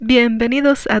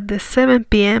Bienvenidos a The 7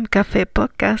 p.m. Café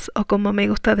Podcast, o como me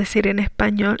gusta decir en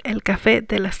español, el café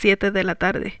de las 7 de la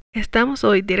tarde. Estamos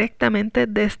hoy directamente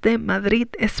desde Madrid,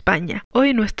 España.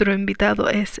 Hoy nuestro invitado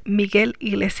es Miguel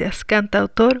Iglesias,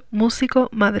 cantautor, músico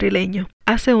madrileño.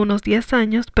 Hace unos 10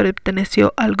 años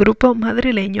perteneció al grupo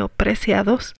madrileño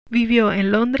Preciados, vivió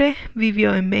en Londres,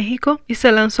 vivió en México y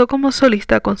se lanzó como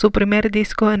solista con su primer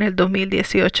disco en el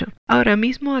 2018. Ahora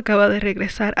mismo acaba de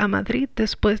regresar a Madrid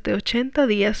después de 80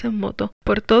 días en moto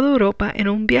por toda Europa en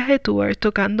un viaje tour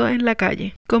tocando en la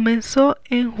calle. Comenzó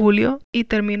en julio y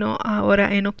terminó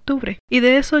ahora en octubre, y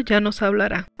de eso ya nos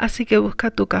hablará. Así que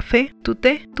busca tu café, tu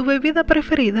té, tu bebida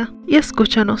preferida y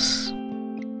escúchanos.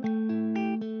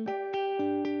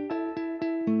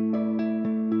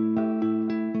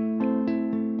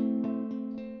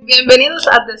 Bienvenidos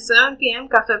a The 7 p.m.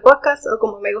 Café Podcast, o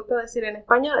como me gusta decir en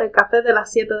español, el café de las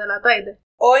 7 de la tarde.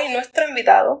 Hoy nuestro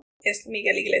invitado es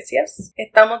Miguel Iglesias.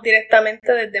 Estamos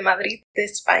directamente desde Madrid, de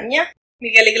España.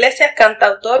 Miguel Iglesias,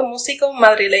 cantautor, músico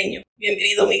madrileño.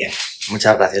 Bienvenido, Miguel.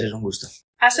 Muchas gracias, es un gusto.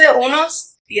 Hace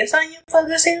unos 10 años, puedes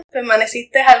decir,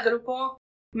 permaneciste al grupo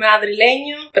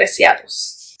madrileño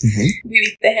Preciados.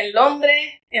 Viviste en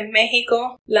Londres, en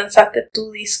México, lanzaste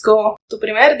tu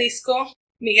primer disco,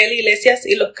 Miguel Iglesias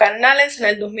y los Carnales, en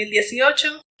el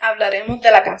 2018. Hablaremos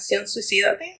de la canción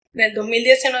Suicídate. En el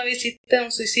 2019 hiciste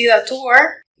un Suicida Tour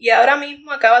y ahora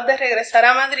mismo acabas de regresar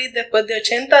a Madrid después de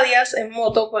 80 días en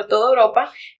moto por toda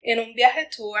Europa en un viaje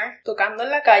tour tocando en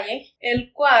la calle,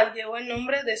 el cual llevó el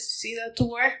nombre de Suicida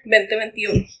Tour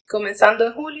 2021, comenzando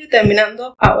en julio y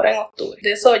terminando ahora en octubre.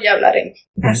 De eso ya hablaremos.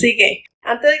 Así que,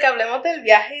 antes de que hablemos del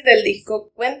viaje y del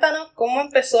disco, cuéntanos cómo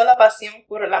empezó la pasión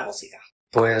por la música.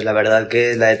 Pues la verdad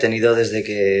que la he tenido desde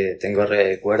que tengo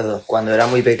recuerdo. Cuando era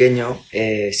muy pequeño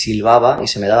silbaba y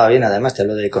se me daba bien, además te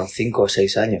hablo de con 5 o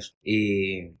 6 años.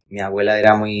 Y mi abuela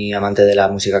era muy amante de la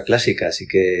música clásica, así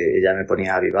que ella me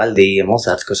ponía Vivaldi,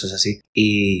 Mozart, cosas así.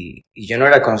 Y yo no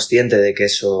era consciente de que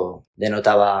eso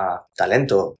denotaba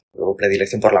talento o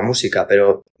predilección por la música,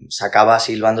 pero sacaba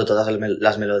silbando todas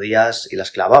las melodías y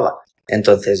las clavaba.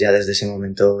 Entonces ya desde ese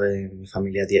momento mi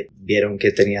familia vieron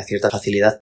que tenía cierta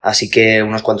facilidad. Así que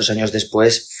unos cuantos años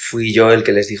después fui yo el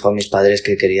que les dijo a mis padres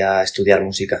que quería estudiar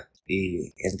música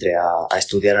y entré a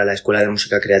estudiar a la Escuela de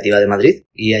Música Creativa de Madrid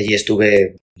y allí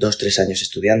estuve 2-3 años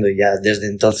estudiando y ya desde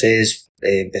entonces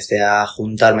empecé a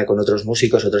juntarme con otros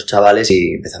músicos, otros chavales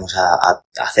y empezamos a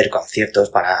hacer conciertos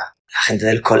para la gente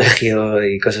del colegio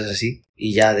y cosas así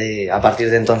y ya a partir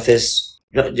de entonces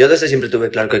yo desde siempre tuve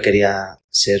claro que quería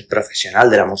ser profesional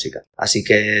de la música, así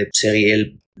que seguí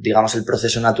el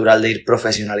proceso natural de ir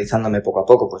profesionalizándome poco a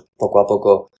poco, pues poco a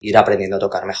poco ir aprendiendo a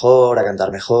tocar mejor, a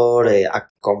cantar mejor,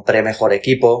 compré mejor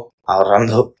equipo,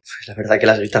 ahorrando, pues la verdad que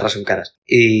las guitarras son caras.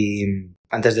 Y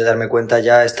antes de darme cuenta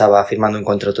ya estaba firmando un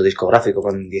contrato discográfico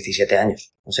con 17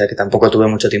 años, o sea que tampoco tuve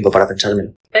mucho tiempo para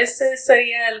pensármelo. Ese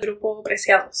sería el grupo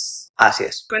Preciados. Así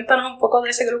es. Cuéntanos un poco de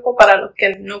ese grupo para los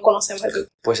que no conocen el grupo.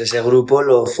 Pues ese grupo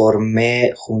lo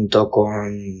formé junto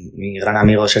con mi gran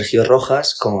amigo Sergio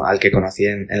Rojas, al que conocí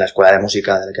en la escuela de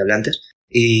música de la que hablé antes.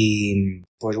 Y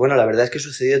pues bueno, la verdad es que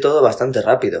sucedió todo bastante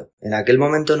rápido. En aquel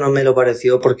momento no me lo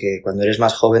pareció porque cuando eres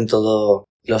más joven todo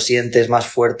lo sientes más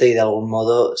fuerte y de algún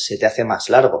modo se te hace más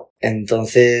largo.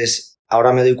 Entonces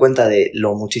ahora me doy cuenta de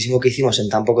lo muchísimo que hicimos en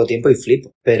tan poco tiempo y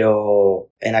flipo. Pero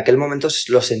en aquel momento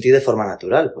lo sentí de forma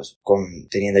natural. Pues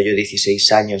teniendo yo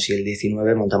 16 años y él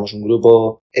 19 montamos un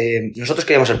grupo. Nosotros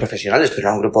queríamos ser profesionales, pero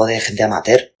era un grupo de gente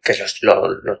amateur, que es lo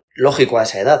lógico a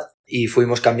esa edad. Y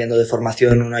fuimos cambiando de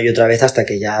formación una y otra vez hasta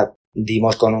que ya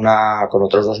dimos con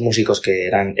otros 2 músicos que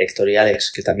eran Héctor y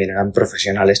Alex, que también eran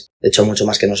profesionales, de hecho mucho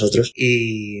más que nosotros.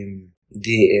 Y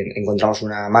encontramos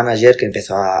una manager que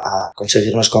empezó a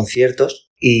conseguirnos conciertos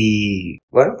y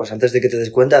bueno, pues antes de que te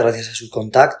des cuenta, gracias a sus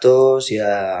contactos y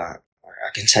a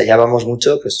que ensayábamos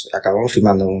mucho, pues acabamos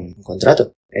firmando un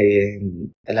contrato.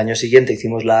 El año siguiente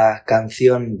hicimos la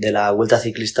canción de la Vuelta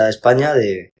Ciclista de España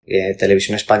de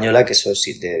Televisión Española, que eso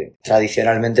sí,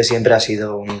 tradicionalmente siempre ha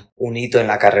sido un hito en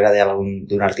la carrera de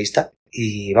un artista.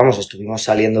 Y vamos, estuvimos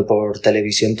saliendo por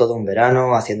televisión todo un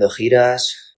verano, haciendo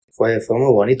giras. Fue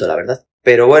muy bonito, la verdad.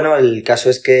 Pero bueno, el caso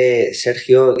es que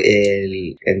Sergio,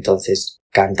 el entonces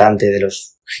cantante de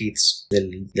los hits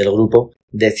del grupo,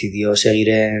 decidió seguir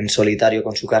en solitario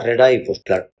con su carrera y pues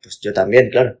claro, pues yo también,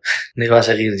 claro. No iba a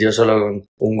seguir yo solo con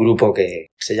un grupo que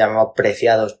se llamaba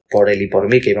Preciados por él y por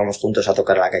mí, que íbamos juntos a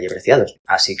tocar a la calle Preciados.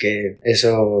 Así que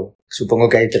eso, supongo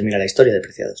que ahí termina la historia de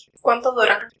Preciados. ¿Cuánto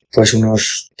dura? Pues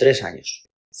unos 3 años.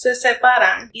 Se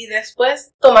separan y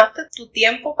después tomaste tu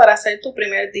tiempo para hacer tu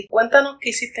primer disco. Cuéntanos qué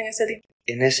hiciste en ese tiempo.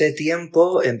 En ese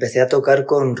tiempo empecé a tocar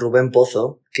con Rubén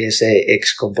Pozo, que es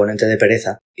ex componente de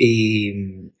Pereza,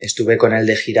 y estuve con él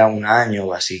de gira un año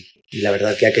o así. Y la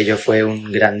verdad que aquello fue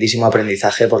un grandísimo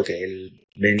aprendizaje porque él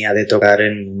venía de tocar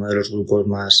en uno de los grupos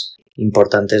más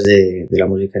importantes de la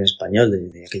música en español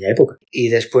de aquella época. Y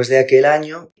después de aquel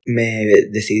año me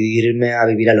decidí irme a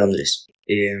vivir a Londres.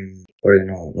 Porque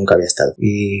nunca había estado.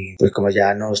 Y pues como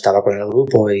ya no estaba con el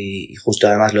grupo y justo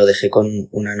además lo dejé con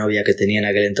una novia que tenía en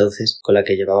aquel entonces, con la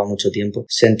que llevaba mucho tiempo,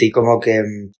 sentí como que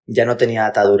ya no tenía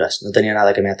ataduras, no tenía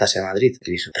nada que me atase a Madrid.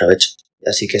 Y dije, aprovecho.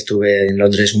 Así que estuve en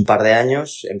Londres un par de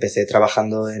años, empecé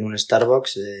trabajando en un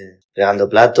Starbucks, regando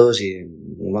platos y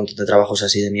un montón de trabajos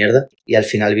así de mierda, y al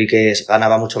final vi que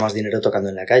ganaba mucho más dinero tocando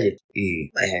en la calle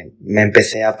y me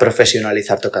empecé a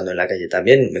profesionalizar tocando en la calle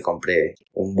también. Me compré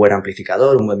un buen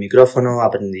amplificador, un buen micrófono,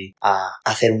 aprendí a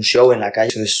hacer un show en la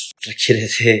calle, eso requiere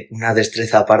de una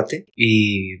destreza aparte,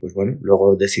 y pues bueno,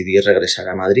 luego decidí regresar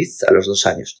a Madrid a los 2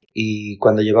 años. Y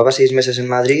cuando llevaba 6 meses en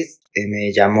Madrid,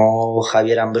 me llamó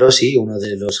Javier Ambrosi, uno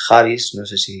de los Javis, no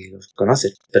sé si los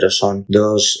conoces, pero son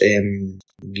 2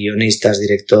 guionistas,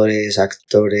 directores,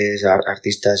 actores,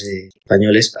 artistas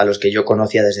españoles a los que yo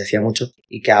conocía desde hacía mucho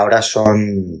y que ahora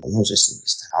son,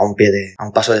 están a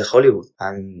un paso de Hollywood.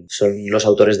 Son los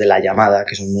autores de La Llamada,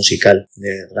 que es un musical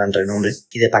de gran renombre,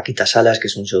 y de Paquita Salas, que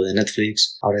es un show de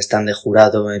Netflix. Ahora están de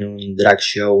jurado en un drag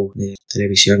show de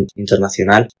televisión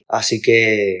internacional. Así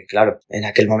que, claro, en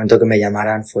aquel momento que me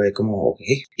llamaran fue como, ok.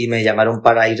 Y me llamaron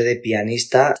para ir de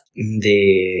pianista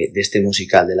de este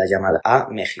musical, de La Llamada, a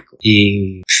México.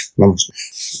 Y, vamos,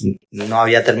 no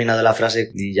había terminado la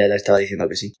frase y ya le estaba diciendo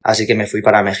que sí. Así que me fui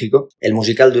para México. El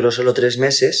musical duró solo 3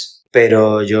 meses,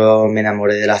 pero yo me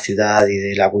enamoré de la ciudad y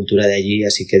de la cultura de allí,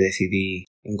 así que decidí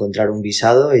encontrar un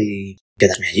visado y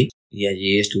quedarme allí. Y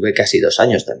allí estuve casi 2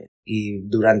 años también. Y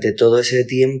durante todo ese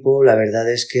tiempo, la verdad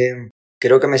es que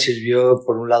creo que me sirvió,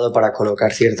 por un lado, para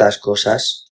colocar ciertas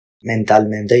cosas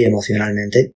mentalmente y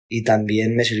emocionalmente, y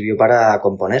también me sirvió para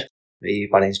componer y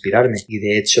para inspirarme. Y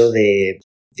de hecho, de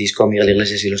disco Miguel,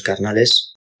 Iglesias y los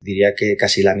Carnales, diría que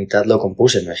casi la mitad lo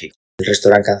compuse en México. El resto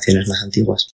eran canciones más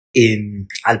antiguas. Y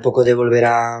al poco de volver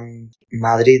a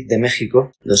Madrid de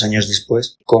México, 2 años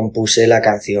después, compuse la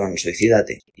canción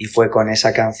Suicídate. Y fue con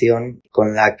esa canción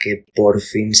con la que por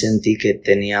fin sentí que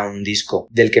tenía un disco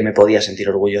del que me podía sentir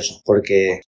orgulloso.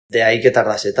 Porque de ahí que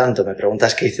tardase tanto. Me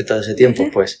preguntas qué hice todo ese tiempo.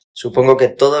 Pues supongo que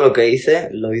todo lo que hice,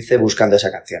 lo hice buscando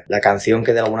esa canción. La canción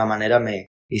que de alguna manera me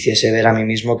hiciese ver a mí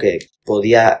mismo que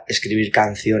podía escribir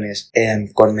canciones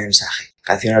con mensaje,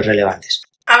 canciones relevantes.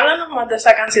 Háblanos más de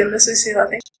esa canción de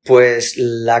Suicídate. Pues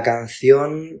la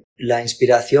canción, la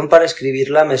inspiración para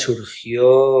escribirla me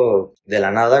surgió de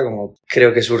la nada, como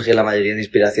creo que surge la mayoría de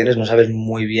inspiraciones, no sabes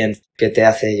muy bien qué te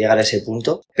hace llegar a ese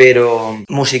punto, pero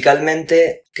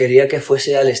musicalmente quería que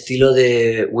fuese al estilo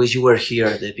de Wish You Were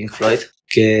Here de Pink Floyd,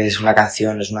 que es una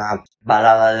canción, es una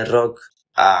balada de rock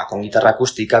con guitarra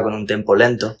acústica, con un tempo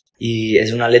lento, y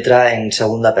es una letra en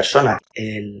segunda persona.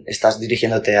 Estás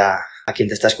dirigiéndote a quien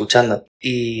te está escuchando.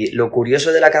 Y lo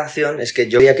curioso de la canción es que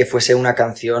yo quería que fuese una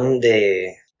canción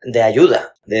de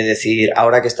ayuda, de decir,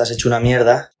 ahora que estás hecho una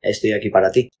mierda, estoy aquí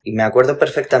para ti. Y me acuerdo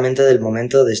perfectamente del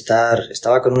momento de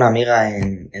estaba con una amiga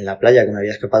en la playa que me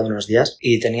había escapado unos días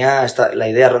y tenía la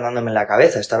idea rondándome en la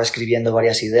cabeza, estaba escribiendo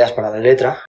varias ideas para la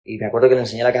letra y me acuerdo que le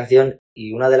enseñé la canción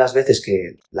y una de las veces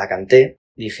que la canté,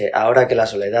 dije, ahora que la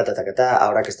soledad,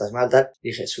 ahora que estás mal, tal,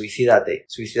 dije, suicídate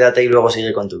y luego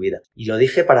sigue con tu vida. Y lo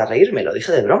dije para reírme, lo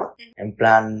dije de broma. En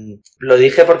plan, lo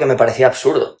dije porque me parecía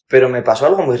absurdo. Pero me pasó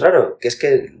algo muy raro, que es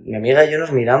que mi amiga y yo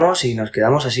nos miramos y nos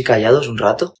quedamos así callados un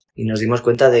rato y nos dimos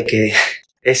cuenta de que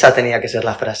esa tenía que ser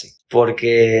la frase.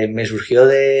 Porque me surgió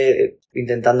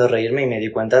intentando reírme y me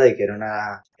di cuenta de que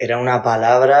era una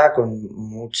palabra con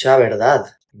mucha verdad.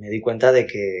 Me di cuenta de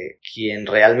que quien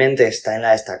realmente está en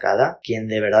la estacada, quien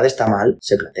de verdad está mal,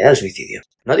 se plantea el suicidio.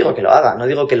 No digo que lo haga, no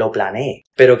digo que lo planee,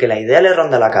 pero que la idea le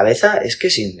ronda la cabeza es que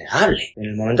es innegable. En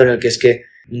el momento en el que es que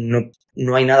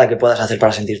no hay nada que puedas hacer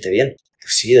para sentirte bien.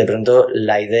 Pues sí, de pronto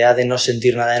la idea de no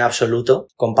sentir nada en absoluto,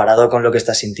 comparado con lo que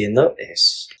estás sintiendo,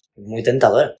 es muy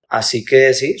tentador. Así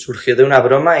que sí, surgió de una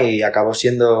broma y acabó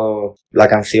siendo la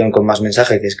canción con más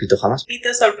mensaje que he escrito jamás. ¿Y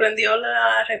te sorprendió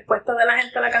la respuesta de la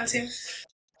gente a la canción?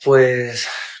 Pues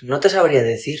no te sabría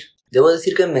decir. Debo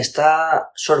decir que me está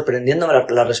sorprendiendo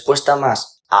la respuesta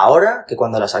más ahora que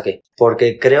cuando la saqué.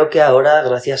 Porque creo que ahora,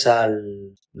 gracias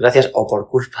o por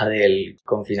culpa del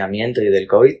confinamiento y del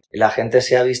COVID, la gente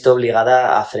se ha visto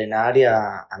obligada a frenar y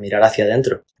a mirar hacia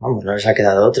adentro. Vamos, no les ha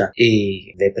quedado otra.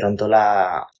 Y de pronto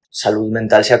la salud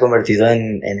mental se ha convertido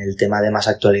en el tema de más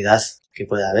actualidad que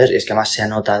puede haber. Es que además se ha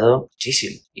notado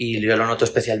muchísimo. Y yo lo noto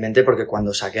especialmente porque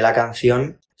cuando saqué la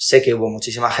canción, sé que hubo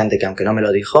muchísima gente que, aunque no me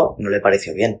lo dijo, no le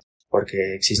pareció bien.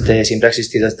 Porque siempre ha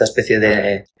existido esta especie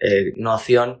de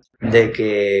noción de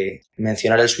que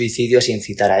mencionar el suicidio es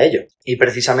incitar a ello. Y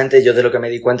precisamente yo de lo que me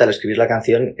di cuenta al escribir la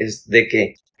canción es de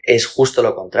que es justo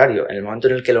lo contrario. En el momento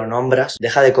en el que lo nombras,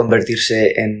 deja de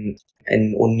convertirse en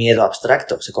un miedo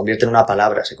abstracto, se convierte en una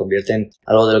palabra, se convierte en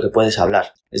algo de lo que puedes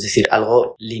hablar. Es decir,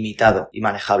 algo limitado y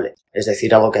manejable. Es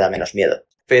decir, algo que da menos miedo.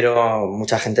 Pero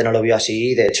mucha gente no lo vio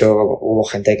así. De hecho, hubo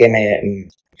gente que me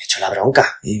echó la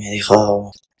bronca y me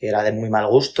dijo que era de muy mal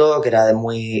gusto, que era de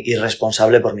muy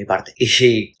irresponsable por mi parte.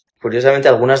 Y curiosamente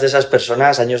algunas de esas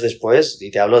personas años después,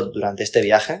 y te hablo durante este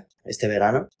viaje, este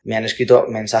verano, me han escrito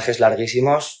mensajes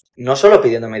larguísimos, no solo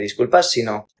pidiéndome disculpas,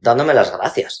 sino dándome las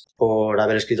gracias por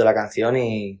haber escrito la canción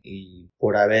y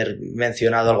por haber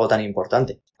mencionado algo tan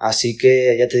importante. Así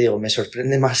que, ya te digo, me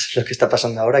sorprende más lo que está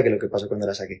pasando ahora que lo que pasó cuando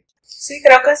la saqué. Sí,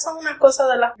 creo que eso es una cosa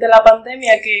de la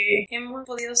pandemia, que hemos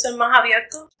podido ser más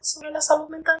abiertos sobre la salud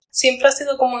mental. Siempre ha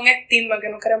sido como un estigma que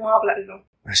no queremos hablarlo.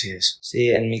 Así es. Sí,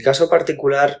 en mi caso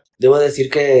particular, debo decir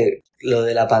que lo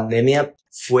de la pandemia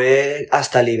fue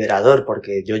hasta liberador,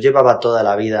 porque yo llevaba toda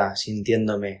la vida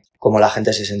sintiéndome como la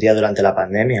gente se sentía durante la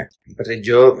pandemia.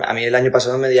 A mí el año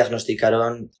pasado me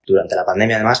diagnosticaron, durante la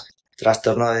pandemia además,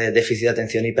 trastorno de déficit de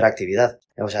atención y hiperactividad,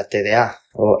 o sea, TDA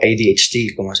o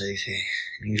ADHD, como se dice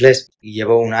en inglés. Y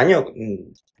llevo un año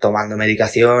tomando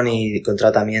medicación y con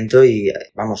tratamiento y,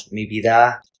 vamos, mi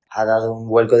vida ha dado un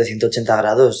vuelco de 180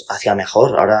 grados hacia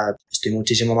mejor. Ahora estoy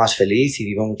muchísimo más feliz y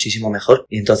vivo muchísimo mejor.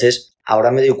 Y entonces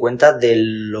ahora me doy cuenta de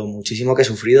lo muchísimo que he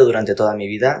sufrido durante toda mi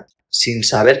vida sin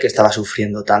saber que estaba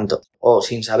sufriendo tanto o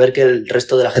sin saber que el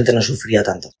resto de la gente no sufría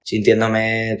tanto,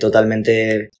 sintiéndome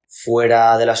totalmente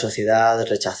fuera de la sociedad,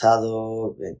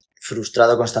 rechazado,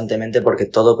 frustrado constantemente porque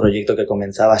todo proyecto que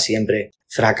comenzaba siempre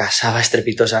fracasaba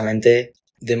estrepitosamente.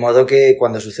 De modo que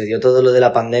cuando sucedió todo lo de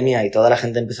la pandemia y toda la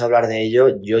gente empezó a hablar de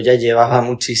ello, yo ya llevaba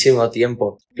muchísimo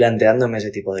tiempo planteándome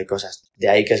ese tipo de cosas. De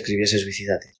ahí que escribiese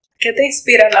Suicídate. ¿Qué te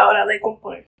inspira a la hora de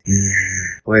componer?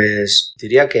 Pues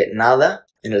diría que nada,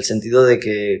 en el sentido de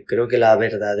que creo que la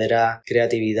verdadera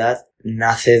creatividad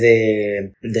nace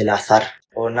del azar.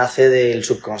 O nace del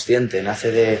subconsciente,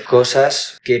 nace de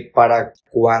cosas que para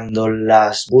cuando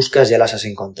las buscas ya las has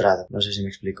encontrado. No sé si me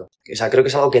explico. O sea, creo que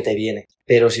es algo que te viene.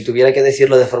 Pero si tuviera que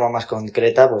decirlo de forma más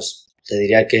concreta, pues te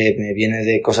diría que me viene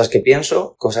de cosas que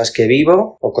pienso, cosas que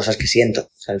vivo o cosas que siento.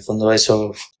 O sea, en el fondo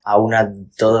eso aúna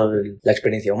toda la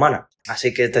experiencia humana.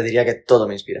 Así que te diría que todo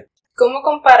me inspira. ¿Cómo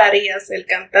compararías el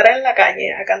cantar en la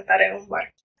calle a cantar en un bar?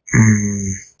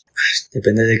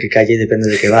 Depende de qué calle y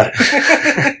depende de qué bar.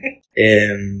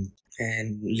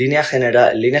 En líneas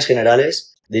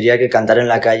generales, diría que cantar en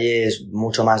la calle es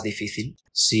mucho más difícil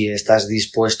si estás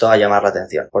dispuesto a llamar la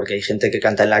atención. Porque hay gente que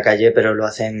canta en la calle, pero lo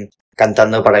hacen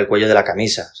cantando para el cuello de la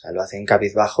camisa. O sea, lo hacen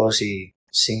cabizbajos y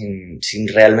sin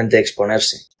realmente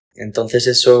exponerse. Entonces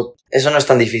eso no es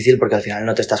tan difícil porque al final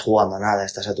no te estás jugando nada,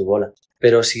 estás a tu bola.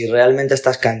 Pero si realmente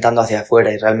estás cantando hacia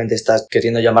afuera y realmente estás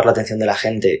queriendo llamar la atención de la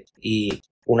gente y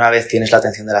una vez tienes la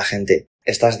atención de la gente,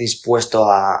 estás dispuesto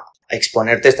a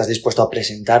exponerte, estás dispuesto a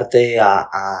presentarte, a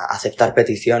aceptar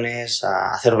peticiones,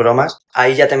 a hacer bromas,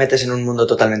 ahí ya te metes en un mundo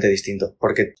totalmente distinto,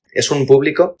 porque es un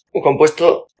público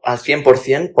compuesto al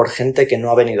 100% por gente que no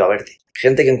ha venido a verte,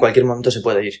 gente que en cualquier momento se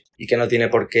puede ir y que no tiene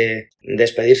por qué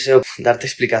despedirse o darte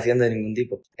explicación de ningún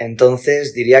tipo.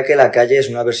 Entonces diría que la calle es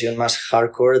una versión más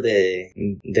hardcore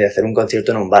de hacer un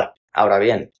concierto en un bar. Ahora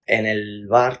bien, en el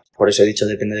bar, por eso he dicho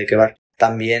depende de qué bar,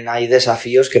 también hay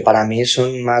desafíos que para mí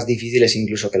son más difíciles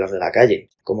incluso que los de la calle,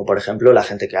 como por ejemplo la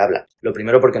gente que habla. Lo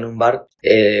primero porque en un bar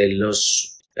el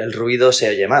ruido se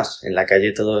oye más, en la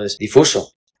calle todo es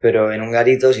difuso, pero en un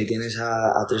garito si tienes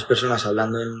a 3 personas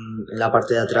hablando en la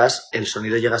parte de atrás, el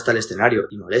sonido llega hasta el escenario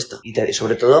y molesta. Y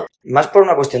sobre todo, más por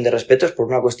una cuestión de respeto, es por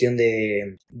una cuestión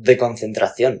de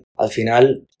concentración. Al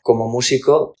final, como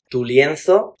músico, tu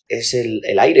lienzo es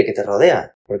el aire que te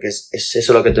rodea, porque es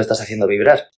eso lo que tú estás haciendo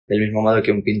vibrar. Del mismo modo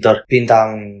que un pintor pinta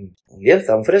un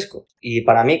lienzo, un fresco. Y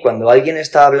para mí, cuando alguien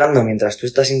está hablando mientras tú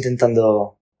estás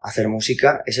intentando hacer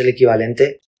música, es el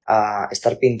equivalente a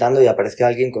estar pintando y aparezca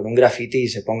alguien con un graffiti y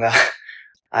se ponga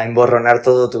a emborronar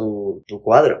todo tu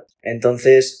cuadro.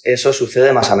 Entonces, eso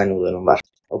sucede más a menudo en un bar.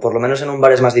 O por lo menos en un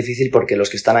bar es más difícil porque los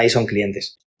que están ahí son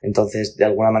clientes. Entonces, de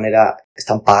alguna manera,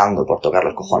 están pagando por tocar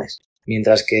los cojones.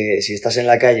 Mientras que si estás en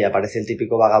la calle aparece el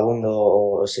típico vagabundo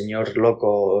o señor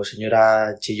loco o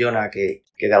señora chillona que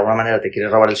de alguna manera te quiere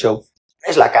robar el show,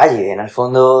 es la calle. En el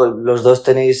fondo, los dos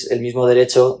tenéis el mismo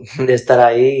derecho de estar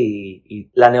ahí y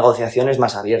la negociación es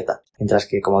más abierta. Mientras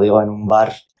que, como digo, en un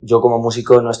bar, yo como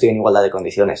músico no estoy en igualdad de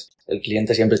condiciones. El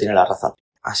cliente siempre tiene la razón.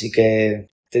 Así que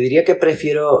te diría que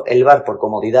prefiero el bar por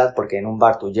comodidad, porque en un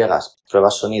bar tú llegas,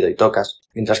 pruebas sonido y tocas,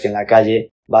 mientras que en la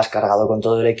calle vas cargado con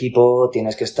todo el equipo,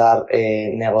 tienes que estar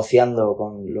negociando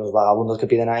con los vagabundos que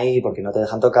piden ahí porque no te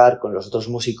dejan tocar, con los otros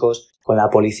músicos, con la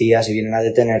policía si vienen a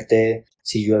detenerte,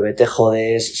 si llueve te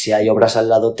jodes, si hay obras al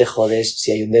lado te jodes,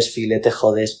 si hay un desfile te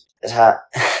jodes. O sea,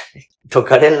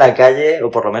 tocar en la calle,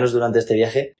 o por lo menos durante este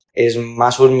viaje, es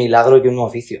más un milagro que un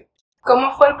oficio.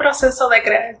 ¿Cómo fue el proceso de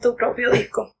crear tu propio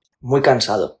disco? Muy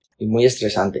cansado y muy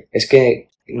estresante. Es que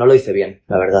no lo hice bien,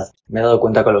 la verdad. Me he dado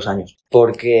cuenta con los años.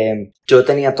 Porque yo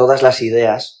tenía todas las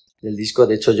ideas del disco.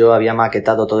 De hecho, yo había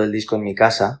maquetado todo el disco en mi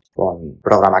casa con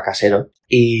programa casero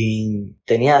y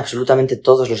tenía absolutamente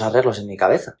todos los arreglos en mi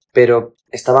cabeza. Pero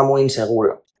estaba muy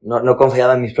inseguro. No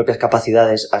confiaba en mis propias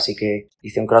capacidades, así que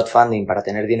hice un crowdfunding para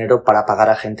tener dinero para pagar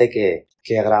a gente que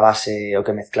grabase o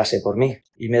que mezclase por mí.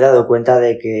 Y me he dado cuenta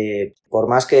de que por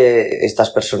más que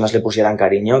estas personas le pusieran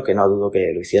cariño, que no dudo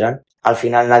que lo hicieran, al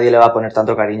final nadie le va a poner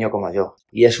tanto cariño como yo.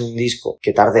 Y es un disco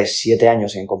que tardé 7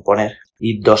 años en componer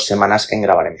y 2 semanas en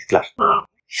grabar y mezclar.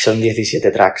 Son 17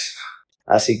 tracks.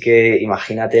 Así que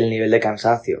imagínate el nivel de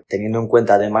cansancio, teniendo en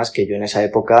cuenta además que yo en esa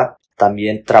época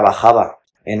también trabajaba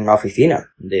en una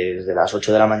oficina, desde las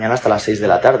 8 de la mañana hasta las 6 de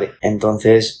la tarde.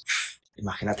 Entonces,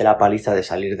 imagínate la paliza de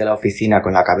salir de la oficina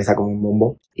con la cabeza como un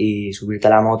bombo y subirte a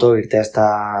la moto, irte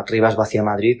hasta Rivas Vacía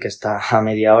Madrid, que está a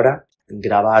media hora,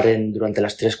 grabar durante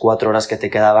las 3-4 horas que te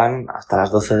quedaban hasta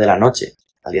las 12 de la noche.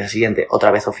 Al día siguiente,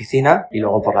 otra vez oficina y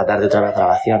luego por la tarde otra vez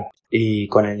grabación. Y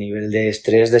con el nivel de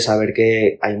estrés de saber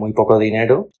que hay muy poco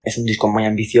dinero, es un disco muy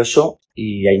ambicioso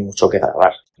y hay mucho que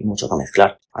grabar y mucho que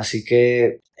mezclar. Así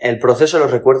que el proceso lo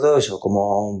recuerdo eso,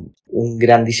 como un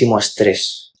grandísimo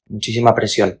estrés, muchísima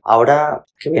presión. Ahora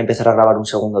que voy a empezar a grabar un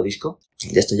segundo disco,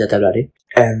 de esto ya te hablaré,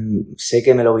 sé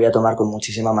que me lo voy a tomar con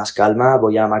muchísima más calma,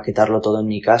 voy a maquetarlo todo en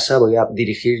mi casa, voy a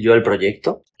dirigir yo el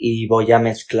proyecto y voy a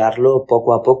mezclarlo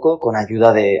poco a poco con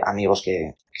ayuda de amigos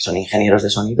que son ingenieros de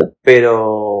sonido,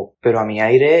 pero a mi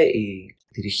aire y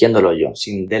dirigiéndolo yo,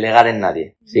 sin delegar en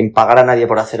nadie, sin pagar a nadie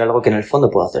por hacer algo que en el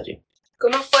fondo puedo hacer yo.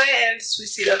 ¿Cómo fue el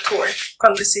Suicida Tour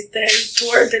cuando hiciste el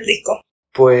tour del disco?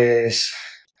 Pues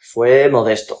fue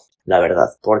modesto, la verdad,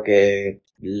 porque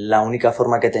la única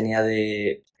forma que tenía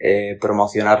de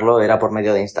promocionarlo era por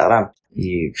medio de Instagram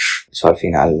y eso al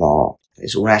final no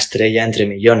es una estrella entre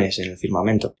millones en el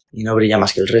firmamento y no brilla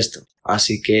más que el resto.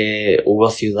 Así que hubo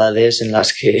ciudades en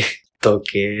las que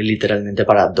toqué literalmente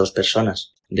para 2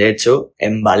 personas. De hecho,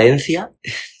 en Valencia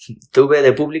tuve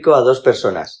de público a 2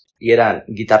 personas. Y eran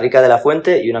Guitarrica de la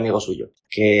Fuente y un amigo suyo,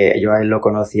 que yo a él lo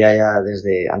conocía ya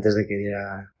desde antes de que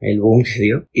diera el boom que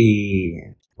dio y,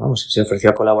 vamos, se ofreció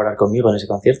a colaborar conmigo en ese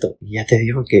concierto. Y ya te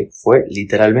digo que fue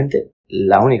literalmente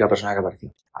la única persona que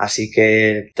apareció. Así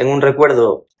que tengo un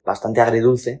recuerdo bastante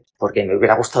agridulce, porque me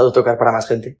hubiera gustado tocar para más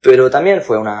gente, pero también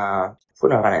fue una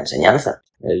gran enseñanza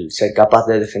el ser capaz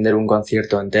de defender un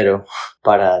concierto entero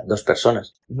para 2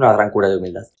 personas. Es una gran cura de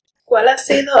humildad. ¿Cuál ha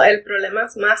sido el problema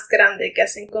más grande que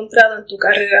has encontrado en tu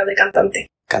carrera de cantante?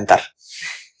 Cantar.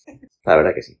 La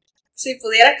verdad que sí. Si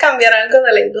pudieras cambiar algo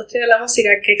de la industria de la música,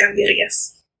 ¿qué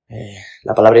cambiarías?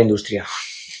 La palabra industria.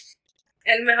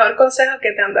 ¿El mejor consejo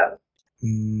que te han dado?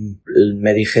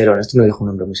 Me dijeron, esto me lo dijo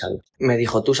un hombre muy sabio. Me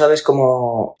dijo, ¿tú sabes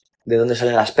de dónde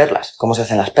salen las perlas? ¿Cómo se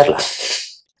hacen las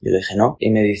perlas? Yo le dije, no. Y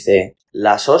me dice,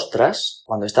 las ostras,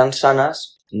 cuando están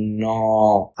sanas,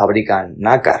 no fabrican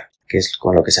nácar, que es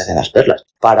con lo que se hacen las perlas.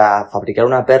 Para fabricar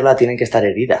una perla tienen que estar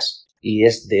heridas. Y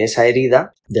es de esa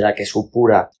herida de la que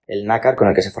supura el nácar con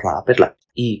el que se forma la perla.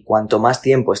 Y cuanto más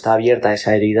tiempo está abierta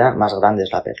esa herida, más grande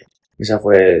es la perla. Ese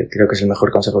creo que es el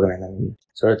mejor consejo que me han dado en mi vida.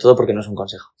 Sobre todo porque no es un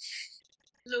consejo.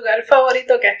 ¿Lugar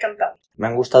favorito que has cantado? Me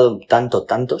han gustado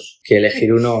tantos, que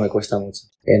elegir uno me cuesta mucho.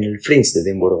 En el Fringe de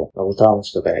Edimburgo. Me gustaba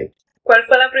mucho tocar ahí. ¿Cuál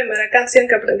fue la primera canción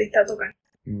que aprendiste a tocar?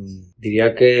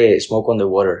 Diría que Smoke on the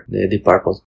Water, de Deep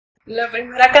Purple. ¿La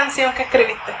primera canción que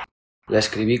escribiste? La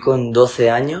escribí con 12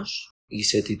 años y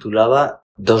se titulaba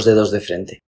Dos dedos de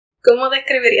frente. ¿Cómo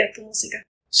describirías tu música?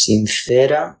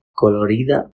 Sincera,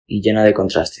 colorida y llena de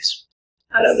contrastes.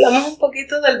 Ahora hablamos un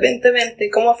poquito del 2020.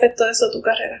 ¿Cómo afectó eso a tu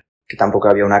carrera? Que tampoco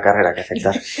había una carrera que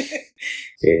afectar.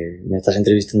 Que me estás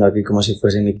entrevistando aquí como si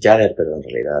fuese Mick Jagger, pero en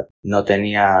realidad no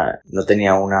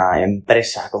tenía una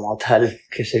empresa como tal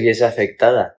que se viese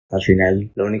afectada. Al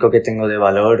final, lo único que tengo de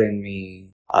valor en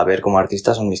mi haber como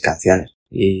artista son mis canciones.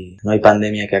 Y no hay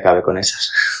pandemia que acabe con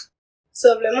esas.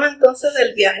 Hablemos entonces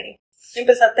del viaje.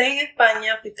 Empezaste en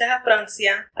España, fuiste a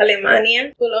Francia,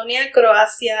 Alemania, Polonia,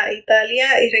 Croacia,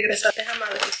 Italia y regresaste a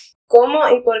Madrid. ¿Cómo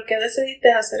y por qué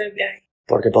decidiste hacer el viaje?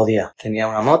 Porque podía. Tenía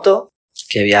una moto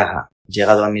que había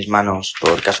llegado a mis manos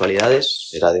por casualidades.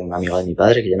 Era de un amigo de mi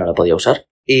padre que ya no la podía usar.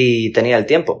 Y tenía el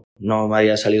tiempo. No me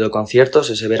había salido conciertos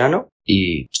ese verano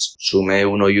y sumé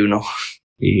uno y uno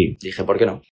y dije, ¿por qué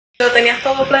no? ¿Lo tenías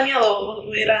todo planeado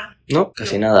o era...? No,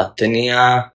 casi nada.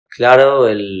 Tenía claro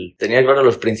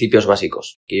los principios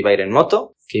básicos. Que iba a ir en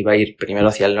moto, que iba a ir primero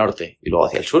hacia el norte y luego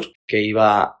hacia el sur, que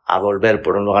iba a volver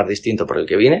por un lugar distinto por el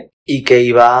que vine y que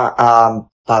iba a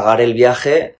pagar el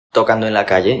viaje tocando en la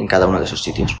calle en cada uno de esos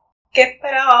sitios. ¿Qué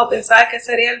esperabas o pensabas que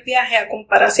sería el viaje a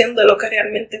comparación de lo que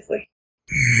realmente fue?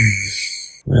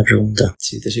 Buena pregunta.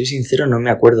 Si te soy sincero, no me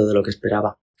acuerdo de lo que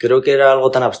esperaba. Creo que era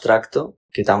algo tan abstracto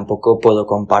que tampoco puedo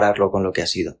compararlo con lo que ha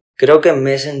sido. Creo que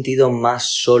me he sentido más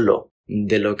solo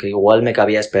de lo que igual me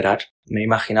cabía esperar. Me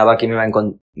imaginaba que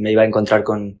me iba a encontrar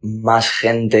con más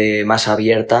gente más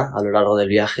abierta a lo largo del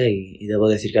viaje y debo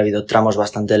decir que ha habido tramos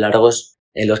bastante largos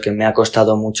en los que me ha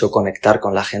costado mucho conectar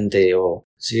con la gente o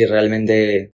sí,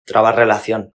 realmente trabar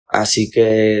relación. Así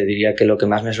que diría que lo que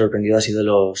más me ha sorprendido ha sido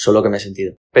lo solo que me he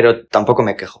sentido. Pero tampoco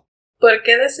me quejo. ¿Por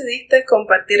qué decidiste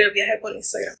compartir el viaje por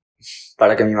Instagram?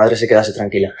 Para que mi madre se quedase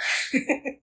tranquila.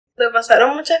 Te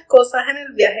pasaron muchas cosas en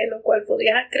el viaje, lo cual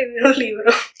podrías escribir un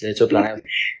libro. De hecho, planeo.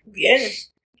 Bien.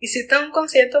 Hiciste un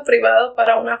concierto privado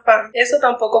para una fan. Eso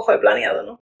tampoco fue planeado,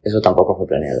 ¿no? Eso tampoco fue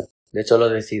planeado. De hecho, lo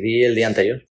decidí el día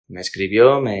anterior. Me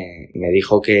escribió, me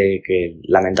dijo que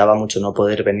lamentaba mucho no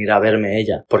poder venir a verme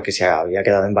ella porque se había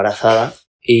quedado embarazada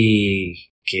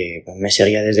y que me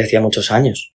seguía desde hacía muchos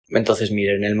años. Entonces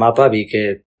miré en el mapa, vi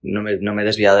que no me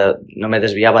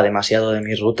desviaba demasiado de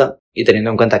mi ruta y teniendo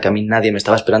en cuenta que a mí nadie me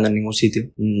estaba esperando en ningún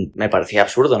sitio, me parecía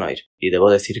absurdo no ir. Y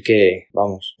debo decir que,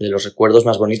 vamos, de los recuerdos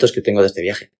más bonitos que tengo de este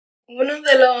viaje. Uno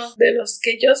de los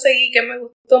que yo seguí que me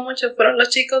gustó mucho fueron los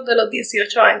chicos de los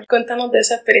 18 años. Cuéntanos de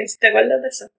esa experiencia. ¿Te acuerdas de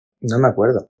eso? No me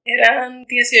acuerdo. Eran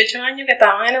 18 años que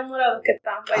estaban enamorados, que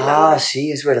estaban bailando. Ah,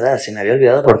 sí, es verdad. Se me había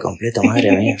olvidado por completo,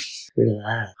 madre mía. Es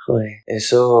verdad, joder.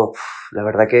 Eso, la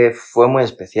verdad que fue muy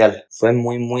especial. Fue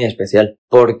muy, muy especial.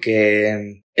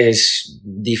 Porque es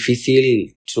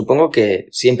difícil, supongo que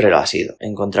siempre lo ha sido,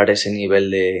 encontrar ese nivel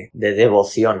de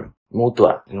devoción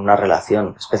mutua en una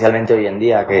relación, especialmente hoy en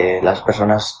día que las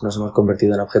personas nos hemos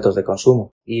convertido en objetos de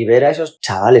consumo. Y ver a esos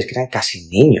chavales que eran casi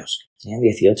niños, tenían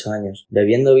 18 años,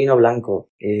 bebiendo vino blanco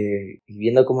y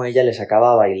viendo cómo ella les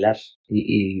sacaba a bailar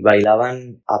y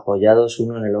bailaban apoyados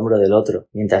uno en el hombro del otro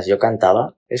mientras yo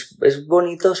cantaba. Es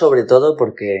bonito sobre todo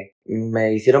porque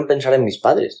me hicieron pensar en mis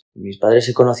padres. Mis padres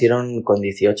se conocieron con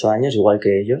 18 años, igual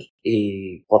que ellos,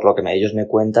 y por lo que ellos me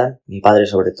cuentan, mi padre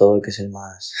sobre todo, que es el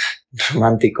más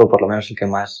romántico, por lo menos el que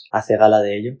más hace gala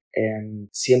de ello,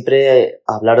 siempre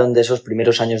hablaron de esos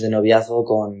primeros años de noviazgo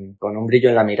con un brillo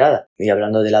en la mirada y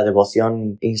hablando de la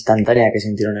devoción instantánea que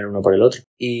sintieron el uno por el otro.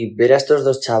 Y ver a estos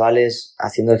dos chavales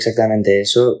haciendo exactamente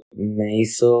eso me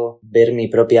hizo ver mi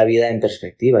propia vida en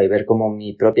perspectiva y ver cómo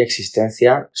mi propia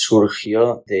existencia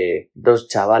surgió de dos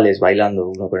chavales bailando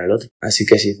uno con el otro. Así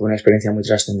que sí, fue una experiencia muy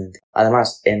trascendente.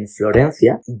 Además, en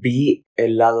Florencia vi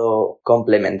el lado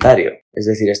complementario. Es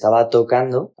decir, estaba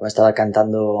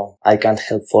cantando I Can't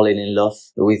Help Falling in Love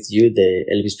with You de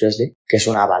Elvis Presley, que es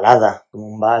una balada, como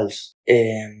un vals.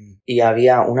 Y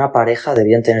había una pareja,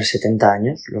 debían tener 70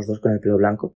 años, los dos con el pelo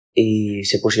blanco, y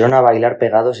se pusieron a bailar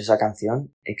pegados esa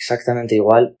canción exactamente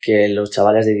igual que los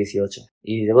chavales de 18.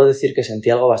 Y debo decir que sentí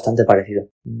algo bastante parecido.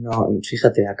 No,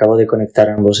 fíjate, acabo de conectar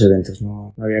ambos eventos,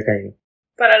 no había caído.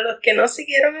 Para los que no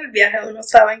siguieron el viaje o no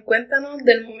saben, cuéntanos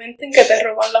del momento en que te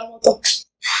roban la moto.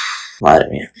 Madre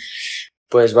mía.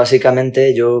 Pues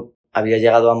básicamente yo había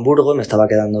llegado a Hamburgo, me estaba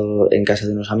quedando en casa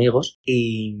de unos amigos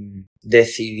y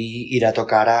decidí ir a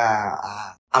tocar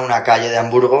a una calle de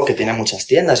Hamburgo que tiene muchas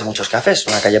tiendas y muchos cafés,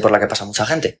 una calle por la que pasa mucha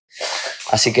gente.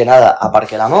 Así que nada,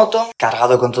 aparqué la moto,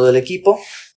 cargado con todo el equipo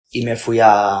y me fui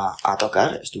a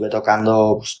tocar. Estuve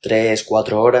tocando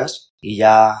 3-4 horas y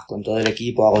ya con todo el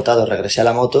equipo agotado regresé a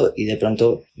la moto y de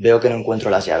pronto veo que no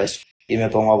encuentro las llaves. Y me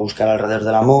pongo a buscar alrededor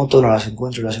de la moto, no las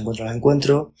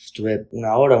encuentro. Estuve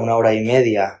una hora y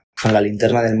media con la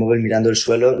linterna del móvil mirando el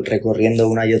suelo, recorriendo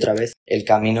una y otra vez el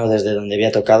camino desde donde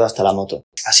había tocado hasta la moto.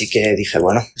 Así que dije,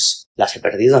 bueno, pues las he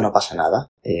perdido, no pasa nada.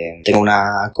 Tengo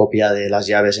una copia de las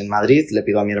llaves en Madrid, le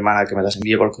pido a mi hermana que me las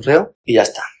envíe por correo y ya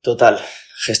está. Total,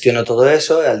 gestiono todo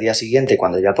eso. Al día siguiente,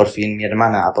 cuando ya por fin mi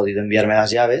hermana ha podido enviarme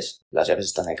las llaves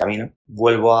están de camino,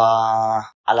 vuelvo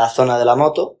a la zona de la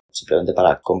moto, simplemente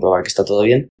para comprobar que está todo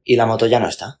bien, y la moto ya no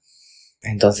está.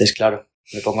 Entonces, claro,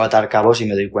 me pongo a atar cabos y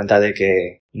me doy cuenta de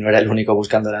que no era el único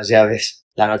buscando las llaves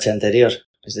la noche anterior.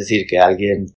 Es decir, que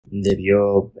alguien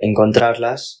debió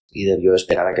encontrarlas y debió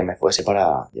esperar a que me fuese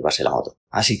para llevarse la moto.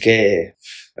 Así que,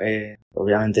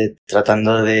 obviamente,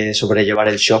 tratando de sobrellevar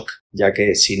el shock, ya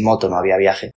que sin moto no había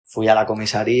viaje, fui a la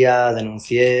comisaría,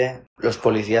 denuncié, los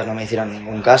policías no me hicieron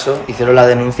ningún caso, hicieron la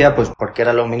denuncia pues porque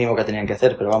era lo mínimo que tenían que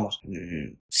hacer, pero vamos,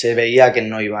 se veía que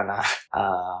no iban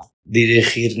a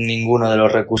dirigir ninguno de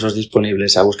los recursos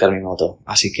disponibles a buscar mi moto,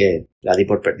 así que la di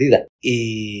por perdida.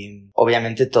 Y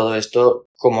obviamente todo esto,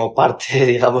 como parte,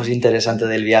 digamos, interesante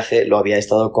del viaje, lo había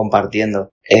estado compartiendo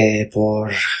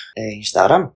por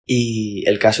Instagram. Y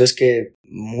el caso es que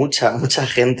mucha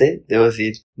gente, debo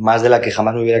decir, más de la que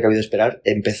jamás me hubiera cabido esperar,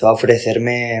 empezó a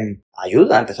ofrecerme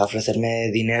ayuda, empezó a ofrecerme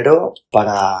dinero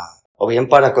o bien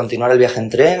para continuar el viaje en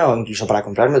tren o incluso para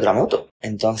comprarme otra moto.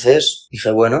 Entonces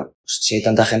dije, bueno, si hay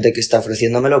tanta gente que está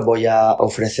ofreciéndomelo, voy a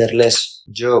ofrecerles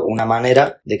yo una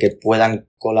manera de que puedan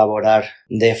colaborar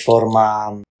de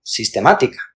forma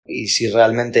sistemática. Y si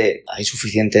realmente hay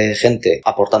suficiente gente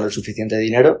aportando el suficiente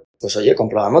dinero, pues oye,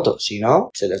 compro la moto. Si no,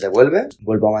 se les devuelve,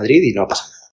 vuelvo a Madrid y no pasa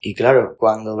nada. Y claro,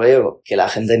 cuando veo que la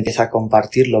gente empieza a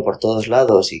compartirlo por todos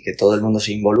lados y que todo el mundo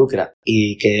se involucra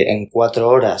y que en 4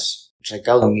 horas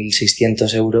recaudo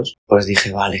 1.600 euros, pues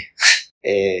dije, vale,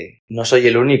 no soy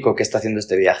el único que está haciendo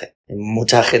este viaje. Hay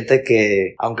mucha gente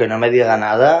que, aunque no me diga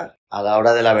nada, a la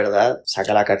hora de la verdad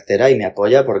saca la cartera y me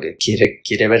apoya porque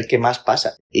quiere ver qué más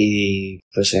pasa. Y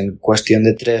pues en cuestión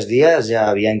de 3 días ya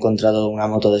había encontrado una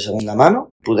moto de segunda mano,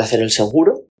 pude hacer el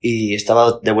seguro y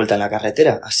estaba de vuelta en la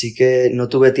carretera. Así que no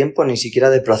tuve tiempo ni siquiera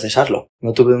de procesarlo.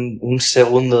 No tuve un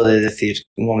segundo de decir,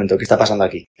 un momento, ¿qué está pasando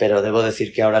aquí? Pero debo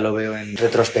decir que ahora lo veo en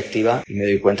retrospectiva y me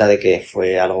doy cuenta de que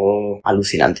fue algo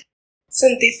alucinante.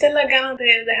 ¿Sentiste las ganas de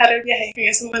dejar el viaje en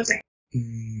ese momento?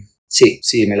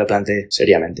 Sí, me lo planteé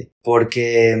seriamente.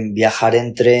 Porque viajar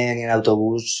en tren y en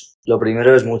autobús, lo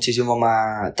primero es muchísimo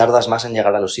más, tardas más en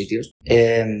llegar a los sitios.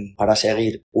 Para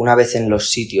seguir, una vez en los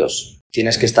sitios,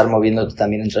 tienes que estar moviéndote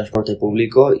también en transporte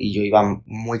público y yo iba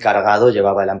muy cargado,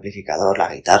 llevaba el amplificador,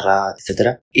 la guitarra,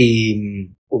 etcétera.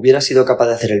 Y hubiera sido capaz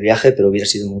de hacer el viaje, pero hubiera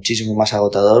sido muchísimo más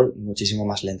agotador y muchísimo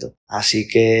más lento. Así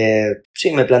que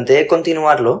sí, me planteé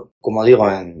continuarlo, como digo,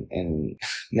 en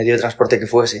medio de transporte que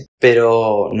fuese,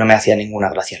 pero no me hacía ninguna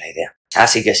gracia la idea.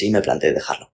 Así que sí, me planteé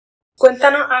dejarlo.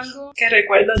 Cuéntanos algo que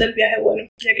recuerdas del viaje bueno,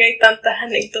 ya que hay tantas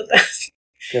anécdotas.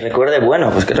 Que recuerde, bueno,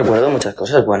 pues que recuerdo muchas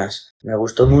cosas buenas. Me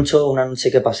gustó mucho una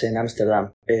noche que pasé en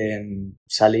Ámsterdam.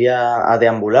 Salí a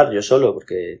deambular yo solo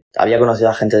porque había conocido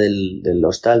a gente del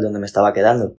hostal donde me estaba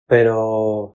quedando.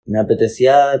 Pero me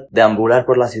apetecía deambular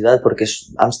por la ciudad porque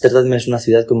Ámsterdam es una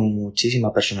ciudad con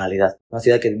muchísima personalidad. Una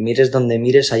ciudad que mires donde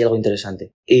mires hay algo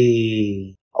interesante.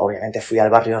 Y obviamente fui al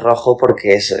Barrio Rojo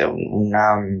porque es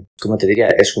 ¿cómo te diría?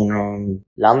 Es un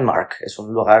landmark, es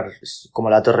un lugar como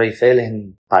la Torre Eiffel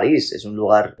en París, es un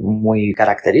lugar muy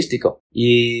característico.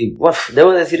 Y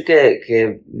debo decir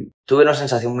que tuve una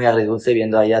sensación muy agridulce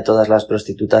viendo ahí a todas las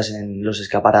prostitutas en los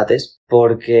escaparates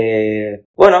porque,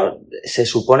 bueno, se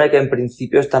supone que en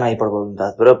principio están ahí por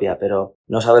voluntad propia, pero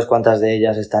no sabes cuántas de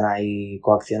ellas están ahí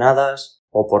coaccionadas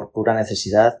o por pura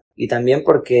necesidad, y también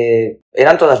porque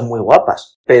eran todas muy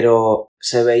guapas, pero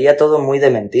se veía todo muy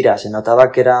de mentira, se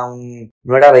notaba que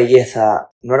no era una belleza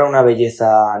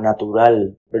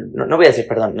natural, no voy a decir,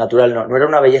 perdón, natural no era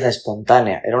una belleza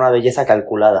espontánea, era una belleza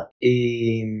calculada,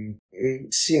 y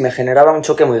sí, me generaba un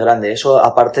choque muy grande, eso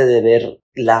aparte de ver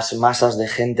las masas de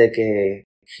gente que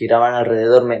giraban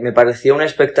alrededor, me pareció un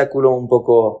espectáculo un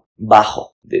poco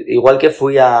bajo. Igual que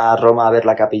fui a Roma a ver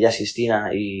la Capilla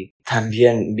Sistina y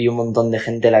también vi un montón de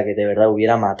gente a la que de verdad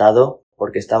hubiera matado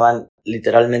porque estaban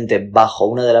literalmente bajo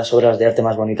una de las obras de arte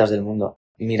más bonitas del mundo,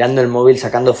 mirando el móvil,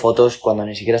 sacando fotos cuando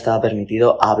ni siquiera estaba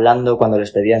permitido, hablando cuando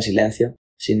les pedían silencio,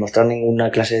 sin mostrar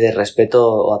ninguna clase de respeto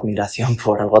o admiración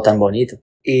por algo tan bonito.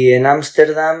 Y en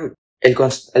Ámsterdam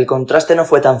el contraste no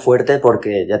fue tan fuerte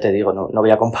porque, ya te digo, no voy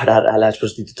a comparar a las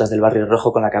prostitutas del Barrio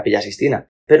Rojo con la Capilla Sistina.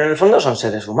 Pero en el fondo son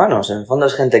seres humanos, en el fondo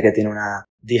es gente que tiene una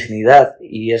dignidad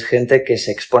y es gente que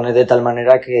se expone de tal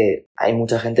manera que hay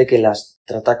mucha gente que las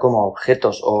trata como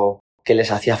objetos o que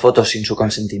les hacía fotos sin su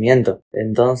consentimiento.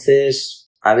 Entonces,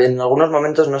 en algunos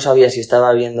momentos no sabía si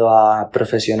estaba viendo a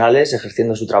profesionales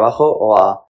ejerciendo su trabajo o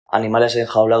a animales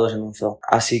enjaulados en un zoo.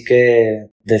 Así que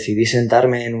decidí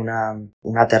sentarme en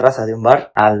una terraza de un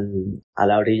bar a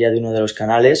la orilla de uno de los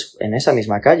canales, en esa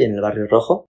misma calle, en el Barrio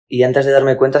Rojo, y antes de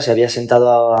darme cuenta se había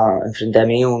sentado enfrente a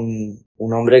mí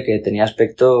un hombre que tenía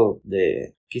aspecto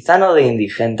de Quizá no de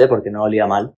indigente, porque no olía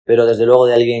mal, pero desde luego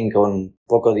de alguien con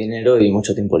poco dinero y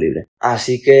mucho tiempo libre.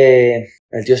 Así que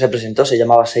el tío se presentó, se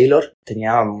llamaba Sailor,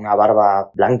 tenía una barba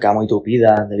blanca muy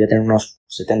tupida, debía tener unos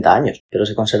 70 años, pero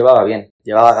se conservaba bien.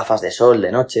 Llevaba gafas de sol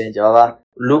de noche, llevaba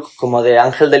look como de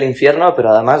ángel del infierno,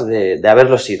 pero además de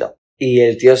haberlo sido. Y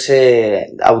el tío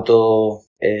se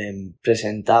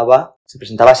presentaba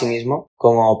a sí mismo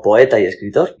como poeta y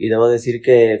escritor, y debo decir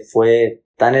que fue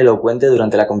tan elocuente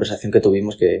durante la conversación que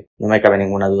tuvimos que no me cabe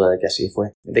ninguna duda de que así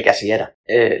fue, de que así era.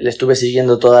 Le estuve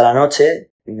siguiendo toda la noche,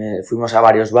 fuimos a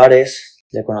varios bares,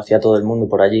 le conocí a todo el mundo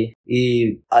por allí,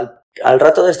 y al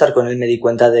rato de estar con él me di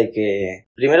cuenta de que,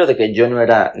 primero de que yo no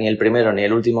era ni el primero ni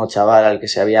el último chaval al que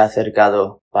se había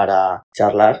acercado para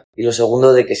charlar, y lo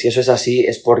segundo de que si eso es así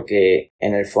es porque,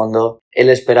 en el fondo, él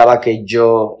esperaba que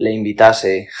yo le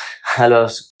invitase a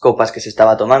las copas que se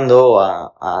estaba tomando o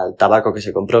al tabaco que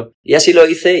se compró. Y así lo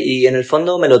hice y en el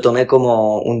fondo me lo tomé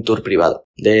como un tour privado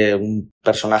de un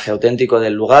personaje auténtico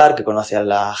del lugar que conoce a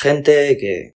la gente,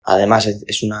 que además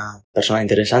es una persona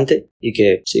interesante y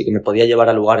que sí, que me podía llevar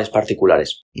a lugares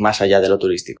particulares, más allá de lo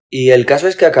turístico. Y el caso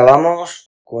es que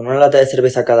acabamos con una lata de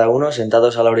cerveza cada uno,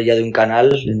 sentados a la orilla de un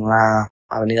canal en una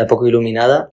avenida poco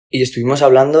iluminada, y estuvimos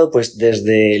hablando pues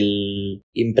desde el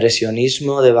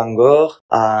impresionismo de Van Gogh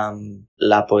a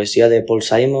la poesía de Paul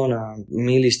Simon, a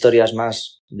 1000 historias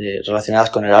más relacionadas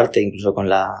con el arte, incluso con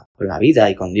la vida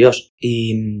y con Dios.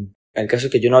 Y el caso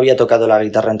es que yo no había tocado la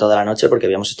guitarra en toda la noche porque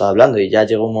habíamos estado hablando, y ya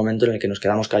llegó un momento en el que nos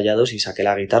quedamos callados y saqué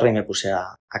la guitarra y me puse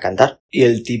a cantar. Y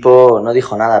el tipo no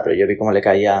dijo nada, pero yo vi cómo le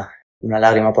caía una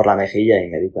lágrima por la mejilla y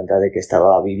me di cuenta de que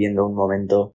estaba viviendo un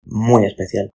momento muy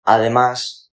especial.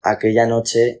 Además, aquella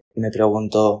noche me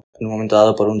preguntó en un momento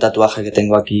dado por un tatuaje que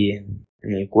tengo aquí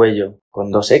en el cuello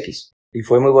con 2X. Y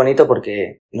fue muy bonito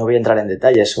porque no voy a entrar en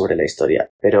detalles sobre la historia,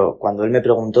 pero cuando él me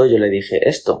preguntó yo le dije,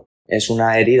 esto es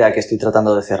una herida que estoy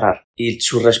tratando de cerrar. Y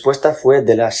su respuesta fue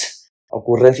de las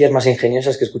ocurrencias más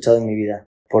ingeniosas que he escuchado en mi vida.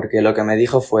 Porque lo que me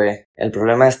dijo fue, el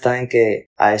problema está en que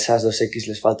a esas 2X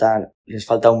les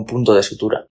falta un punto de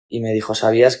sutura. Y me dijo,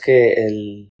 ¿sabías que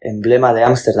el emblema de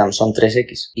Ámsterdam son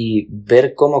 3X? Y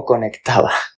ver cómo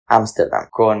conectaba Ámsterdam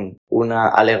con una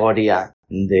alegoría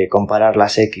de comparar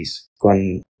las X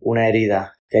con una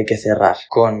herida que hay que cerrar,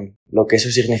 con lo que eso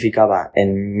significaba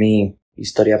en mi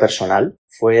historia personal,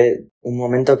 fue un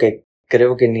momento que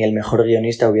creo que ni el mejor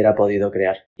guionista hubiera podido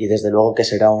crear. Y desde luego que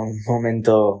será un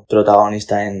momento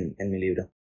protagonista en mi libro.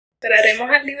 Traeremos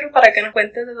el libro para que nos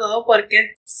cuentes de todo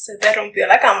porque se te rompió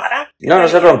la cámara. No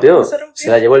se rompió. Se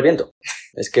la llevó el viento.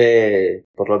 Es que,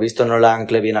 por lo visto, no la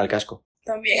anclé bien al casco.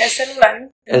 También el celular.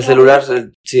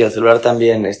 El celular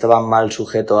también estaba mal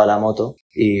sujeto a la moto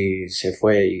y se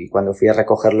fue. Y cuando fui a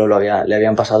recogerlo le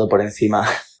habían pasado por encima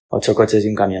 8 coches y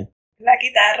un camión. La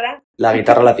guitarra. La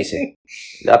guitarra la pisé.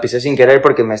 La pisé sin querer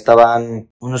porque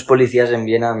unos policías en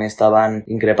Viena me estaban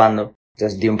increpando.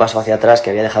 Entonces di un paso hacia atrás, que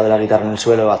había dejado la guitarra en el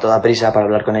suelo a toda prisa para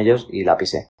hablar con ellos, y la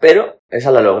pisé. Pero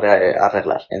esa la logré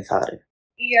arreglar en Zagreb.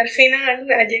 Y al final,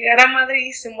 al llegar a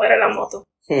Madrid, se muere la moto.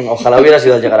 Ojalá hubiera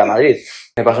sido al llegar a Madrid.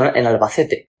 Me pasó en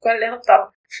Albacete. ¿Cuál es octavo?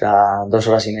 O sea, 2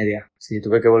 horas y media. Sí,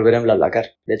 tuve que volver en BlaBlaCar.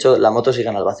 De hecho, la moto sigue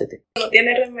en Albacete. No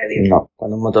tiene remedio. No,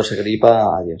 cuando un motor se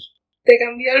gripa, adiós. ¿Te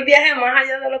cambió el viaje más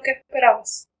allá de lo que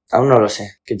esperabas? Aún no lo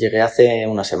sé, que llegué hace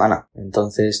una semana,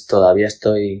 entonces todavía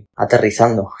estoy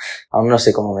aterrizando. Aún no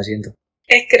sé cómo me siento.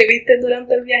 ¿Escribiste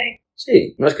durante el viaje?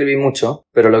 Sí, no escribí mucho,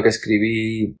 pero lo que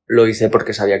escribí lo hice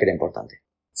porque sabía que era importante.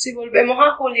 Si volvemos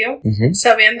a julio,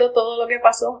 sabiendo todo lo que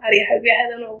pasó, ¿harías el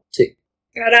viaje de nuevo? Sí.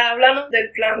 Ahora háblanos del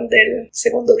plan del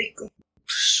segundo disco.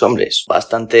 Pues, hombre, es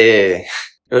bastante...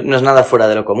 No es nada fuera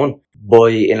de lo común.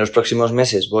 En los próximos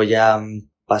meses voy a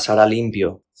pasar a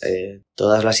limpio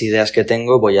todas las ideas que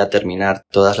tengo, voy a terminar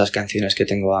todas las canciones que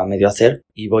tengo a medio hacer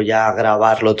y voy a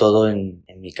grabarlo todo en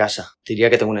mi casa. Diría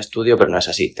que tengo un estudio, pero no es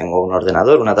así. Tengo un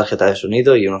ordenador, una tarjeta de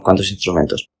sonido y unos cuantos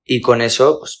instrumentos. Y con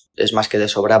eso pues, es más que de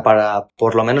sobra para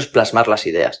por lo menos plasmar las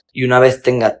ideas. Y una vez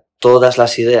tenga todas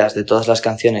las ideas de todas las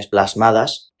canciones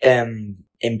plasmadas,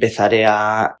 empezaré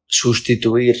a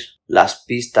sustituir las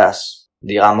pistas,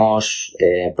 digamos,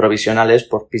 provisionales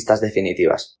por pistas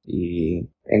definitivas.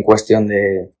 Y en cuestión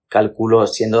de, cálculo,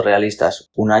 siendo realistas,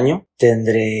 1 año,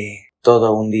 tendré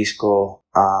todo un disco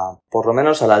por lo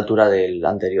menos a la altura del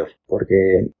anterior.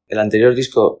 Porque el anterior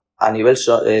disco, a nivel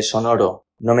sonoro,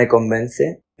 no me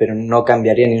convence, pero no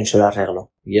cambiaría ni un solo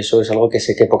arreglo. Y eso es algo que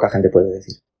sé que poca gente puede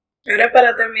decir. Ahora,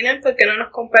 para terminar, ¿por qué no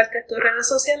nos compartes tus redes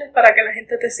sociales para que la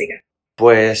gente te siga?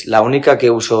 Pues la única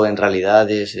que uso en realidad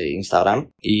es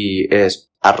Instagram y es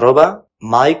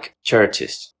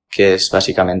 @MikeChurches, que es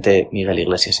básicamente Miguel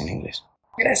Iglesias en inglés.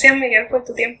 Gracias, Miguel, por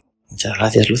tu tiempo. Muchas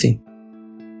gracias, Lucy.